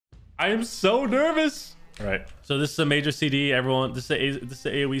I am so nervous. All right, so this is a major CD. Everyone, this is the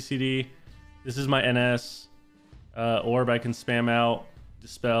AoE CD. This is my NS. Orb I can spam out.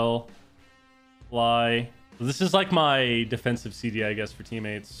 Dispel. Fly. So this is like my defensive CD, I guess, for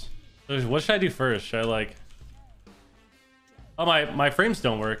teammates. So what should I do first? Should I like... Oh, my frames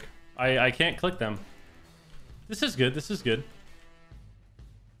don't work. I can't click them. This is good. This is good.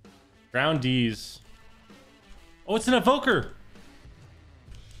 Ground D's. Oh, it's an evoker.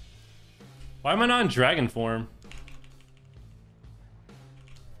 Why am I not in dragon form?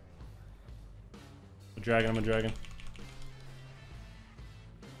 I'm a dragon. I'm a dragon.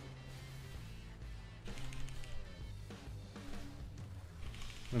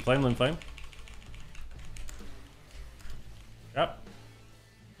 Limb flame. Limb flame. Yep.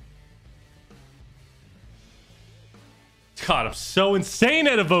 God, I'm so insane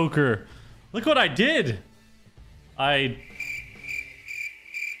at evoker. Look what I did. I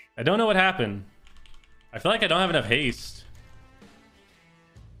don't know what happened. I feel like I don't have enough haste.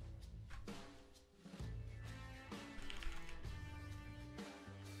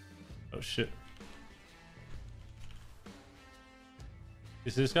 Oh shit. You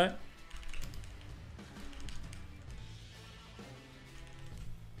see this guy?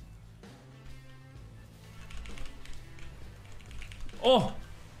 Oh!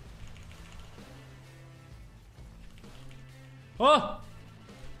 Oh!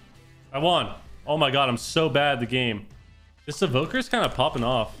 I won. Oh my god, I'm so bad at the game. This evoker is kind of popping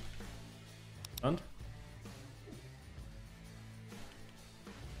off. Stunned.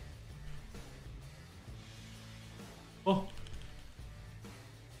 Oh.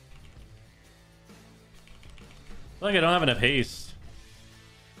 I feel like I don't have enough haste.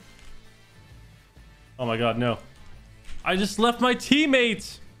 Oh my god, no. I just left my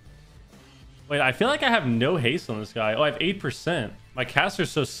teammates. Wait, I feel like I have no haste on this guy. Oh, I have 8%. My caster's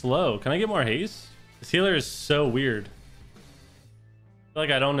so slow. Can I get more haste? This healer is so weird. I feel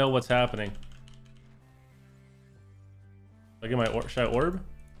like I don't know what's happening. Should I get my should I orb?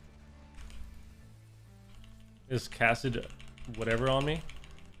 Is casted whatever on me?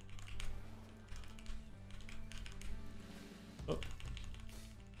 Oh.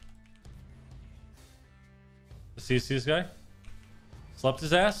 See this guy? Slept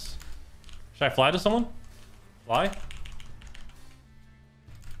his ass? Should I fly to someone? Fly?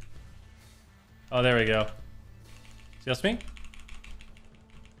 Oh, there we go. See that's me?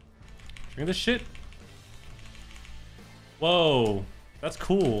 Drink this shit. Whoa. That's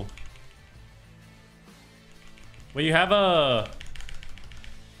cool. Wait, you have a...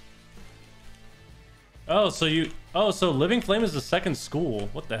 Oh, so you... Oh, so Living Flame is the second school.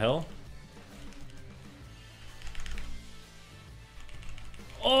 What the hell?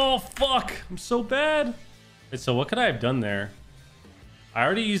 Oh, fuck. I'm so bad. Wait, so what could I have done there? I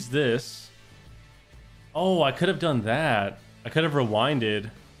already used this. Oh, I could have done that. I could have rewinded.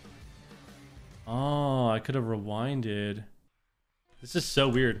 Oh, I could have rewinded. This is so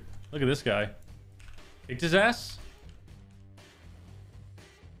weird. Look at this guy. Kicked his ass?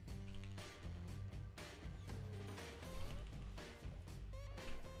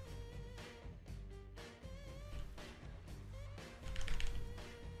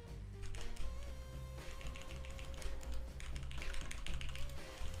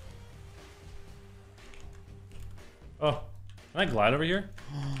 Oh, can I glide over here?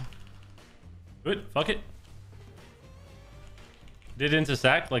 Good, fuck it. Did into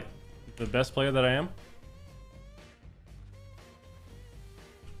sack like the best player that I am.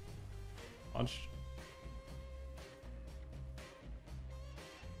 Punch.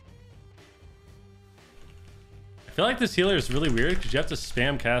 I feel like this healer is really weird because you have to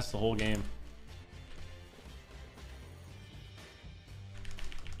spam cast the whole game.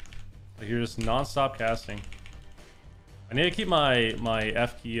 Like you're just non-stop casting. I need to keep my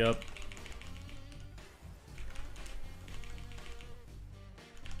F key up.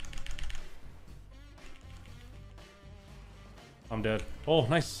 I'm dead. Oh,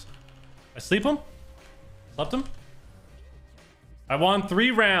 nice. I sleep him? Slept him? I won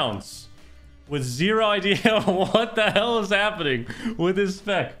 3 rounds with zero idea what the hell is happening with this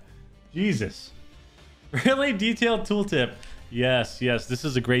spec. Jesus. Really detailed tooltip. Yes, this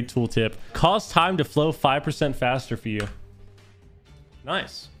is a great tooltip. Cause time to flow 5% faster for you.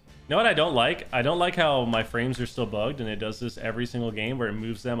 Nice. You know what I don't like? I don't like how my frames are still bugged and it does this every single game where it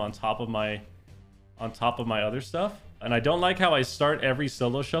moves them on top of my other stuff. And I don't like how I start every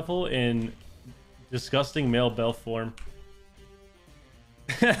solo shuffle in disgusting male bell form.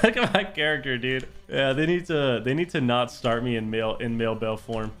 Look at my character, dude. Yeah, they need to not start me in male bell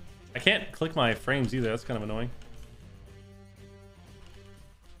form. I can't click my frames either. That's kind of annoying.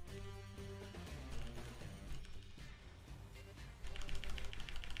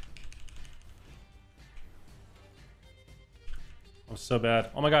 I'm so bad.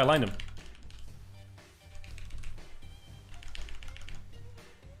 Oh my god, I lined him.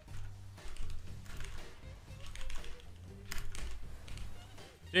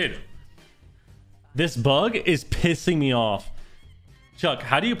 Dude. This bug is pissing me off. Chuck,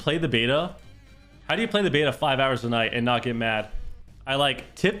 how do you play the beta? How do you play the beta 5 hours a night and not get mad? I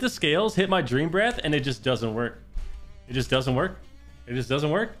like tip the scales, hit my dream breath, and it just doesn't work. It just doesn't work. It just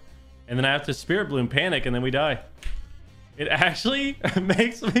doesn't work. And then I have to spirit bloom, panic, and then we die. It actually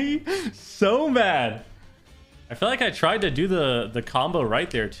makes me so mad. I feel like I tried to do the combo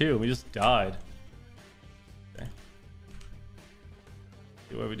right there too. We just died. Okay.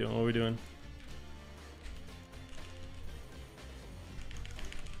 What are we doing? What are we doing?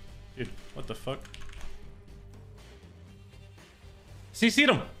 Dude, what the fuck? CC'd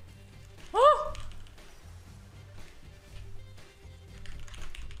him. Oh!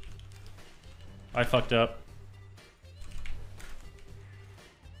 I fucked up.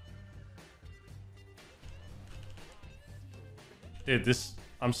 Dude, this...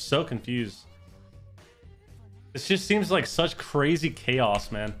 I'm so confused. This just seems like such crazy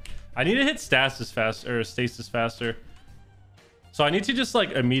chaos, man. I need to hit stasis faster. So I need to just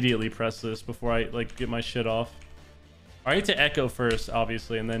like immediately press this before I like get my shit off. I need to echo first,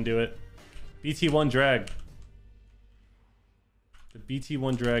 obviously, and then do it. BT1 drag. The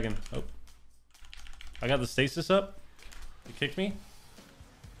BT1 dragon. Oh. I got the stasis up. You kicked me?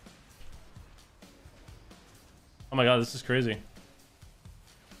 Oh my god, this is crazy.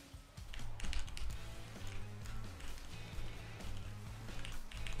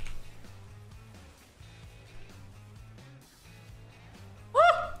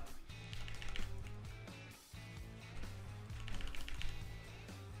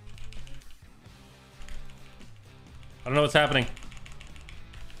 I don't know what's happening.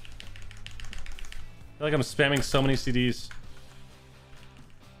 I feel like I'm spamming so many CDs.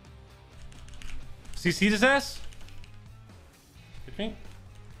 CC'd his ass? Hit me?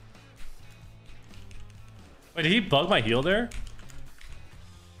 Wait, did he bug my heal there?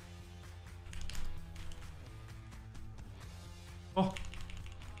 Oh.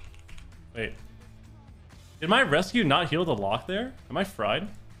 Wait. Did my rescue not heal the lock there? Am I fried?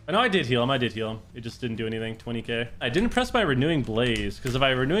 I know I did heal him. It just didn't do anything. 20k. I didn't press my renewing blaze because if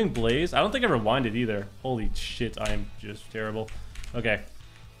I renewing blaze, I don't think I rewinded either. Holy shit, I am just terrible. Okay,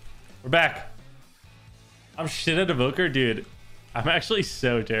 we're back. I'm shit at EVOKER, dude. I'm actually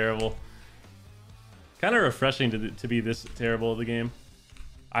so terrible. Kind of refreshing to be this terrible at the game.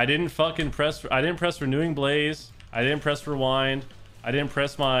 I didn't press renewing blaze. I didn't press rewind. I didn't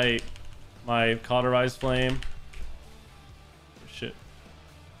press my cauterized flame. Shit.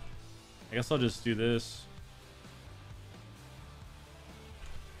 I guess I'll just do this.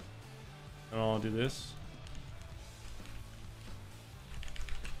 And I'll do this.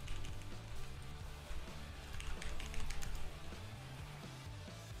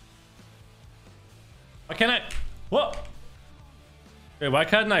 Why can't I? What? Wait, why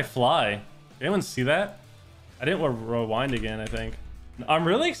couldn't I fly? Did anyone see that? I didn't rewind again, I think. I'm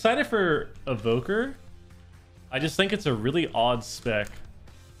really excited for EVOKER. I just think it's a really odd spec.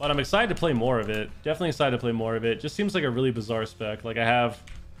 But I'm excited to play more of it. Definitely excited to play more of it. Just seems like a really bizarre spec. Like I have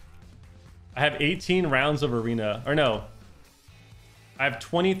 18 rounds of arena. Or no. I have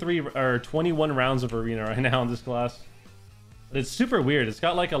 23 or 21 rounds of arena right now in this class. But it's super weird. It's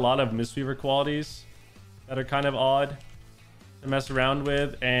got like a lot of Mistweaver qualities that are kind of odd to mess around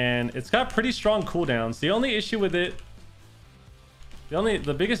with. And it's got pretty strong cooldowns. The only issue with it...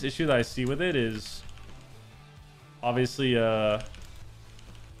 The biggest issue that I see with it is... obviously,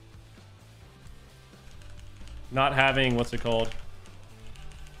 not having, what's it called?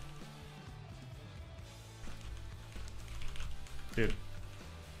 Dude.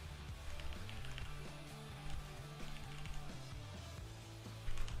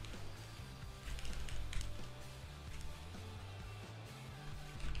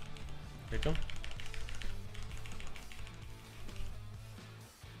 Take him.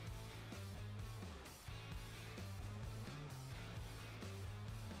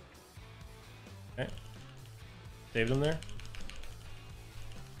 Okay. Saved him there.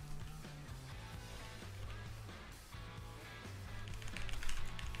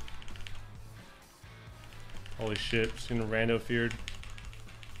 Holy shit, just getting rando feared.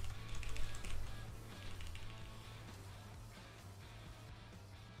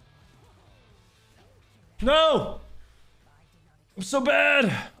 No! I'm so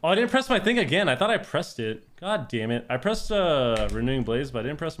bad! Oh, I didn't press my thing again. I thought I pressed it. God damn it. I pressed Renewing Blaze, but I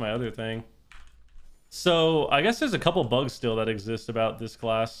didn't press my other thing. So, I guess there's a couple bugs still that exist about this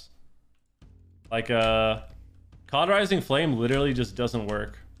class. Like, Cauterizing Flame literally just doesn't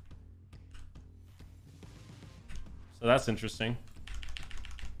work. So that's interesting.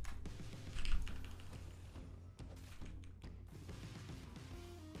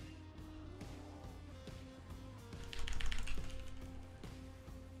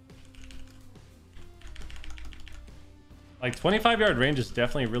 Like 25-yard range is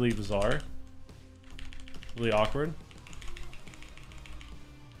definitely really bizarre. Really awkward.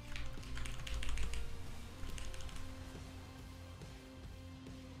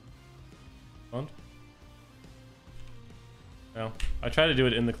 Cloned? No. I tried to do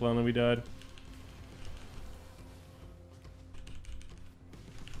it in the clone and we died.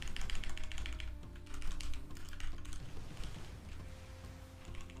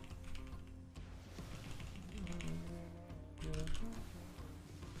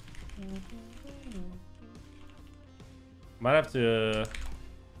 Might have to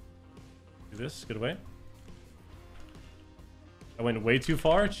do this. Get away. I went way too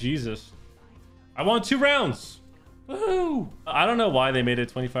far. Jesus. I want 2 rounds. Woohoo! I don't know why they made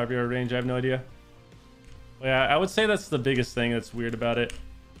it 25-yard range. I have no idea. But yeah, I would say that's the biggest thing that's weird about it.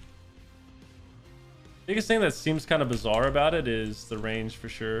 Biggest thing that seems kind of bizarre about it is the range for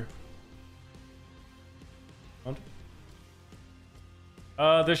sure.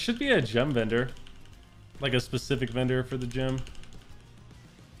 There should be a gem vendor. Like a specific vendor for the gem.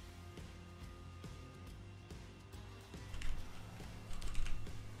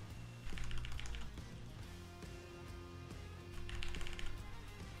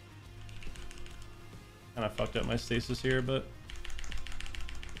 Kind of fucked up my stasis here, but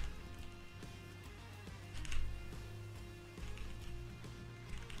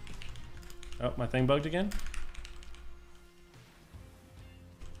oh, my thing bugged again.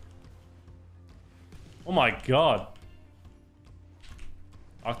 Oh my god.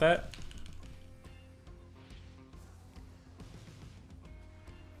 Lock that.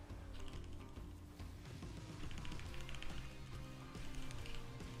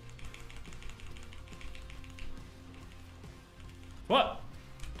 What?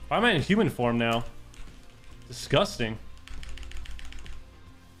 Why am I in human form now? Disgusting.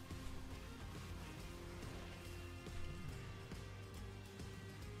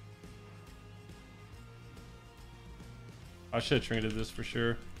 I should have trinketed this for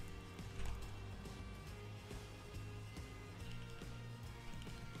sure.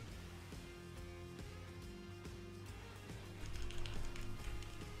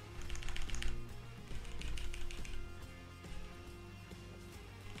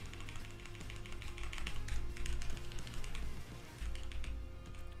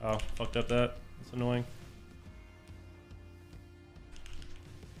 Oh, fucked up that. That's annoying.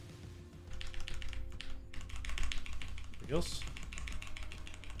 Else.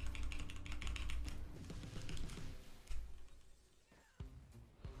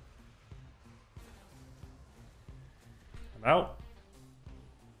 I'm out.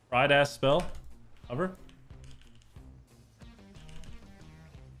 Fried ass spell. Hover.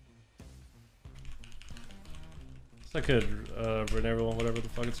 It's like a Renewal, whatever the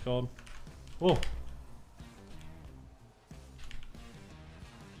fuck it's called. Whoa.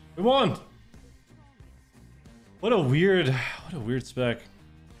 We won! What a weird spec.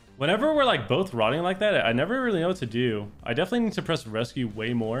 Whenever we're like both rotting like that, I never really know what to do. I definitely need to press rescue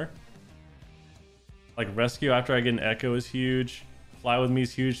way more. Like rescue after I get an echo is huge. Fly with me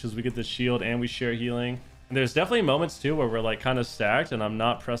is huge because we get the shield and we share healing. And there's definitely moments too where we're like kind of stacked and I'm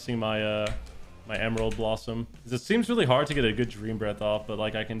not pressing my my Emerald Blossom. It seems really hard to get a good Dream Breath off, but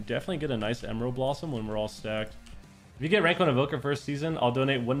like I can definitely get a nice Emerald Blossom when we're all stacked. If you get rank 1 Evoker first season, I'll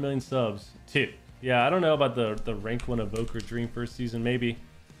donate 1 million subs. 2. Yeah, I don't know about the rank 1 Evoker dream first season, maybe.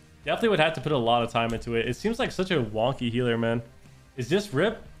 Definitely would have to put a lot of time into it. It seems like such a wonky healer, man. Is this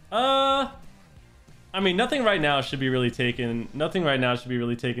RIP? I mean, nothing right now should be really taken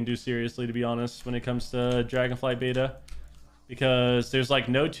too seriously, to be honest, when it comes to Dragonflight beta. Because there's like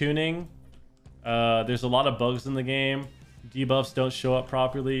no tuning. There's a lot of bugs in the game. Debuffs don't show up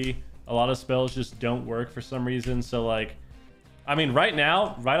properly. A lot of spells just don't work for some reason. So like, I mean, right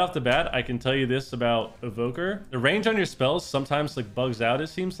now, right off the bat, I can tell you this about Evoker. The range on your spells sometimes like bugs out, it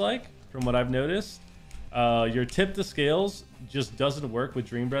seems like, from what I've noticed. Your tip to scales just doesn't work with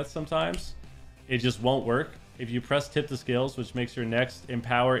Dream Breath sometimes. It just won't work. If you press tip to scales, which makes your next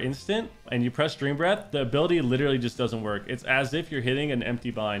empower instant, and you press Dream Breath, the ability literally just doesn't work. It's as if you're hitting an empty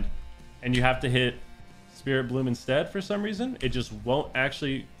bind, and you have to hit Spirit Bloom instead for some reason. It just won't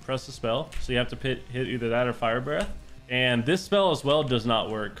actually press the spell, so you have to hit either that or Fire Breath. And this spell as well does not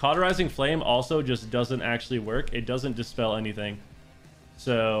work. Cauterizing Flame also just doesn't actually work. It doesn't dispel anything.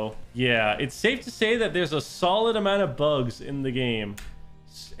 So yeah, it's safe to say that there's a solid amount of bugs in the game,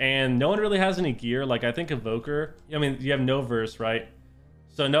 and no one really has any gear. Like I think EVOKER, I mean, you have no verse, right?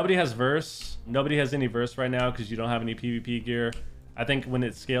 So nobody has verse, nobody has any verse right now because you don't have any PvP gear. I think when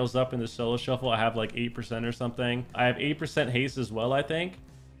it scales up in the solo shuffle, I have like 8% or something. I have 8% haste as well, I think.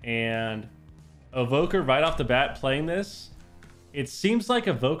 And EVOKER right off the bat playing this, it seems like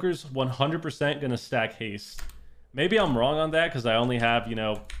EVOKER's 100% gonna stack haste. Maybe I'm wrong on that because I only have, you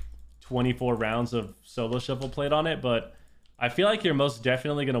know, 24 rounds of solo shuffle played on it, but I feel like you're most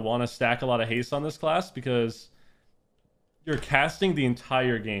definitely gonna want to stack a lot of haste on this class because you're casting the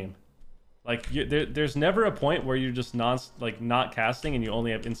entire game. Like there's never a point where you're just not casting and you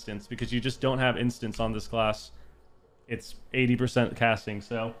only have instants, because you just don't have instants on this class. It's 80% casting.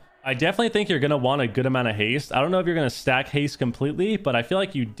 So I definitely think you're gonna want a good amount of haste. I don't know if you're gonna stack haste completely, but I feel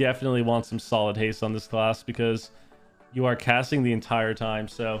like you definitely want some solid haste on this class because you are casting the entire time.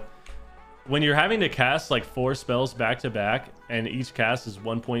 So when you're having to cast like 4 spells back to back and each cast is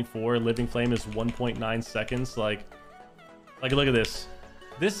 1.4, Living Flame is 1.9 seconds, like look at this.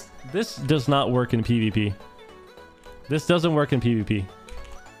 This does not work in PvP. This doesn't work in PvP.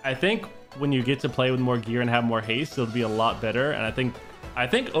 I think when you get to play with more gear and have more haste, it'll be a lot better. And I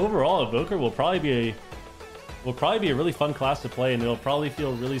think overall EVOKER will probably be a really fun class to play, and it'll probably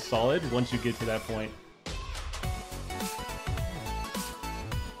feel really solid once you get to that point.